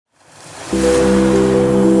What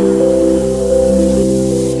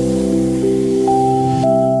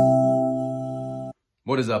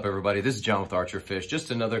is up, everybody? This is John with Archer Fish.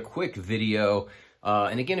 Just another quick video.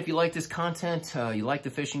 And again, if you like this content, you like the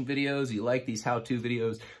fishing videos, you like these how-to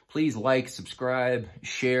videos, please like, subscribe,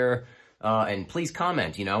 share, and please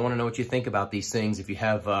comment. You know, I want to know what you think about these things. If you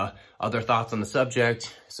have other thoughts on the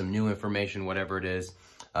subject, some new information, whatever it is,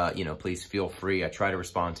 you know, please feel free. I try to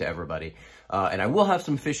respond to everybody. And I will have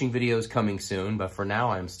some fishing videos coming soon, but for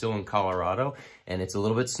now, I'm still in Colorado, and it's a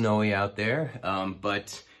little bit snowy out there.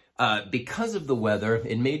 Because of the weather,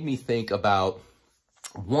 it made me think about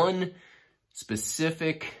one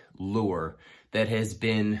specific lure that has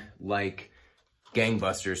been like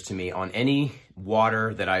gangbusters to me on any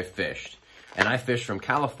water that I've fished. And I fished from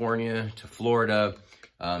California to Florida,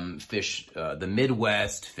 fished the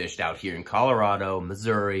Midwest, fished out here in Colorado,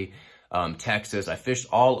 Missouri, Texas. I fished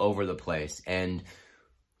all over the place. And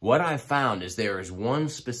what I found is there is one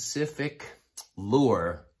specific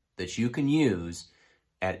lure that you can use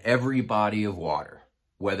at every body of water,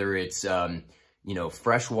 whether it's, you know,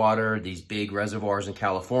 fresh water, these big reservoirs in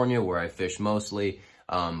California where I fish mostly,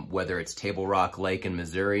 whether it's Table Rock Lake in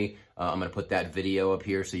Missouri, I'm going to put that video up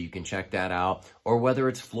here so you can check that out, or whether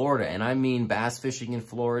it's Florida, and I mean bass fishing in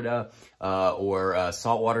Florida, or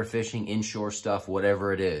saltwater fishing, inshore stuff,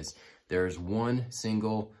 whatever it is. There's one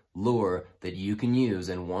single lure that you can use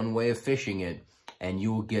and one way of fishing it, and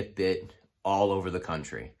you will get bit all over the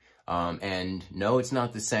country. And no, it's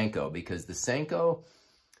not the Senko, because the Senko,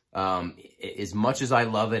 as much as I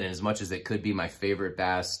love it and as much as it could be my favorite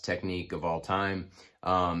bass technique of all time,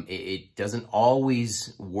 it doesn't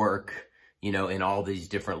always work, you know, in all these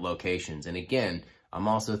different locations. And again, I'm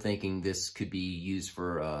also thinking this could be used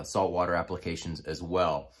for saltwater applications as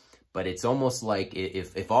well. But it's almost like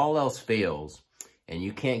if all else fails and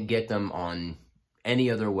you can't get them on any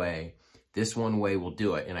other way, this one way will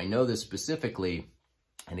do it. And I know this specifically.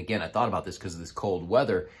 And again, I thought about this because of this cold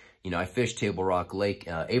weather. You know, I fished Table Rock Lake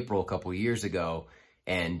April a couple of years ago,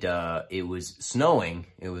 and it was snowing.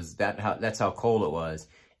 It was that's how cold it was.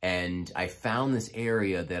 And I found this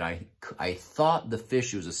area that I thought the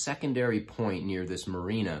fish was a secondary point near this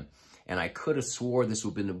marina, and I could have swore this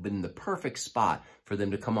would have been the perfect spot for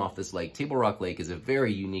them to come off this lake. Table Rock Lake is a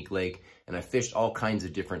very unique lake, and I fished all kinds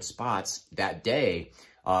of different spots that day,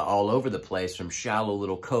 all over the place, from shallow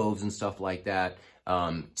little coves and stuff like that,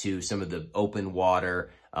 to some of the open water,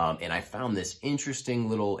 and I found this interesting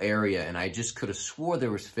little area, and I just could have swore there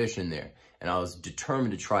was fish in there, and I was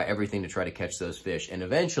determined to try everything to try to catch those fish. And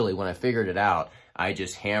eventually, when I figured it out, I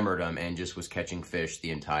just hammered them and just was catching fish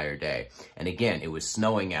the entire day. And again, it was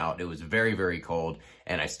snowing out, it was very, very cold,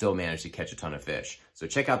 and I still managed to catch a ton of fish. So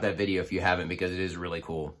check out that video if you haven't, because it is really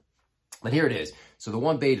cool. But here it is. So the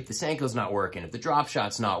one bait, if the Senko's not working, if the drop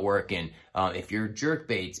shot's not working, if your jerk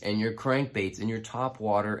baits and your crankbaits and your top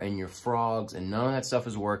water and your frogs and none of that stuff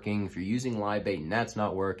is working, if you're using live bait and that's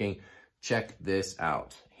not working, check this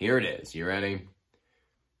out. Here it is. You ready?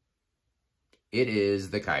 It is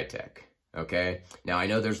the Keitech. Okay. Now I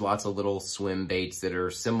know there's lots of little swim baits that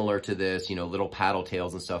are similar to this, you know, little paddle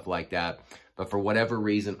tails and stuff like that. But for whatever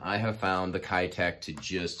reason, I have found the Keitech to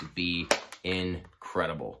just be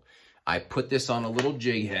incredible. I put this on a little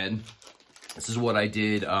jig head. This is what I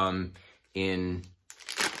did in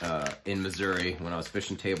Missouri when I was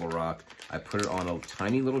fishing Table Rock. I put it on a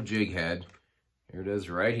tiny little jig head. Here it is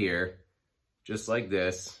right here, just like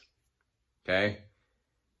this, okay?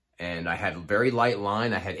 And I had a very light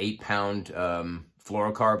line. I had 8-pound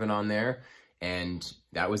fluorocarbon on there, and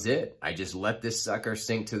that was it. I just let this sucker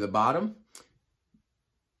sink to the bottom.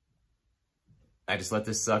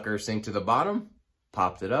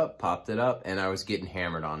 Popped it up, and I was getting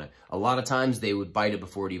hammered on it. A lot of times they would bite it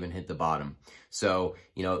before it even hit the bottom. So,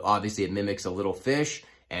 you know, obviously it mimics a little fish,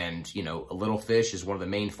 and, you know, a little fish is one of the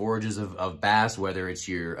main forages of bass, whether it's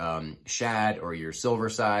your shad or your silver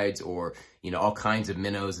sides, or, you know, all kinds of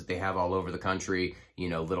minnows that they have all over the country, you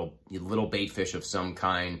know, little bait fish of some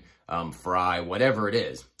kind, fry, whatever it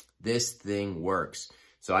is. This thing works.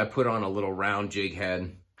 So I put on a little round jig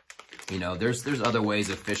head. You know, there's other ways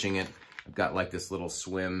of fishing it. I've got like this little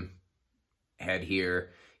swim head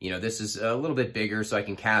here. You know, this is a little bit bigger, so I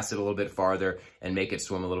can cast it a little bit farther and make it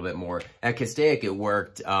swim a little bit more. At Castaic, it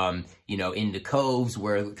worked, you know, into coves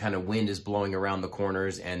where the kind of wind is blowing around the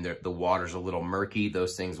corners and the water's a little murky.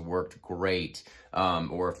 Those things worked great.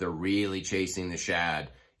 Or if they're really chasing the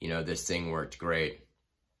shad, you know, this thing worked great.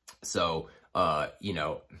 So, you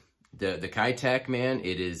know, the Keitech, man,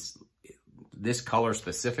 it is, this color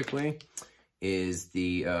specifically is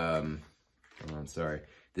the,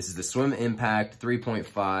 this is the Swim Impact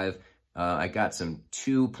 3.5 I got some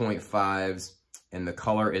 2.5s, and the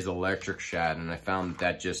color is electric shad, and I found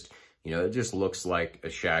that just, you know, it just looks like a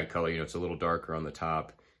shad color. You know, it's a little darker on the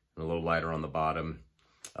top and a little lighter on the bottom,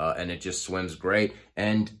 and it just swims great.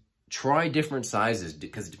 And try different sizes,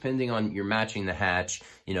 because depending on, you're matching the hatch,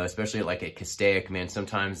 you know, especially like a Castaic, man,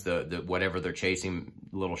 sometimes the whatever they're chasing,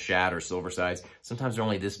 little shad or silver size, sometimes they're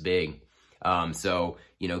only this big. So,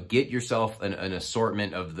 you know, get yourself an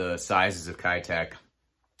assortment of the sizes of Keitech.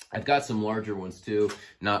 I've got some larger ones too,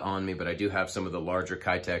 not on me, but I do have some of the larger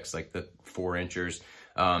Keitechs, like the 4-inchers,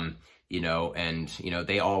 you know, and, you know,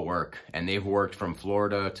 they all work, and they've worked from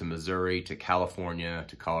Florida to Missouri to California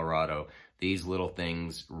to Colorado. These little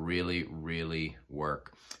things really, really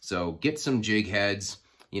work. So get some jig heads.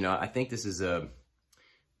 You know, I think this is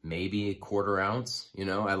maybe 1/4 ounce. You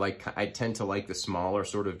know, I tend to like the smaller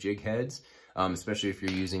sort of jig heads, especially if you're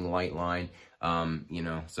using light line. You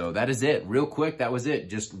know, so that is it. Real quick, that was it.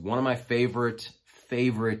 Just one of my favorite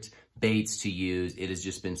baits to use. It has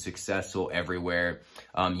just been successful everywhere.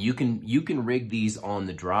 You can rig these on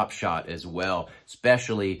the drop shot as well,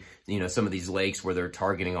 especially, you know, some of these lakes where they're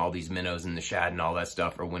targeting all these minnows and the shad and all that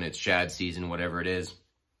stuff, or when it's shad season, whatever it is.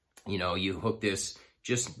 You know, you hook this,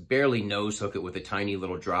 just barely nose hook it with a tiny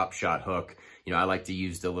little drop shot hook. You know, I like to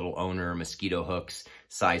use the little Owner mosquito hooks,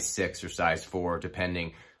 size 6 or size 4,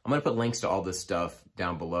 depending. I'm going to put links to all this stuff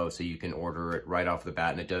down below so you can order it right off the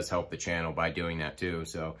bat, and it does help the channel by doing that too.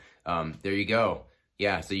 So there you go.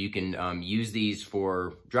 Yeah, so you can use these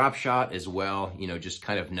for drop shot as well, you know, just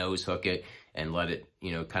kind of nose hook it and let it,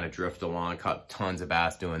 you know, kind of drift along. Caught tons of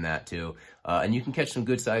bass doing that too. And you can catch some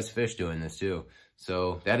good sized fish doing this too.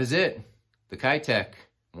 So that is it. The Keitech,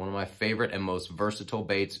 one of my favorite and most versatile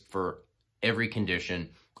baits for every condition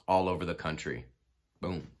all over the country.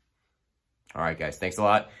 Boom. All right, guys, thanks a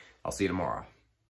lot. I'll see you tomorrow.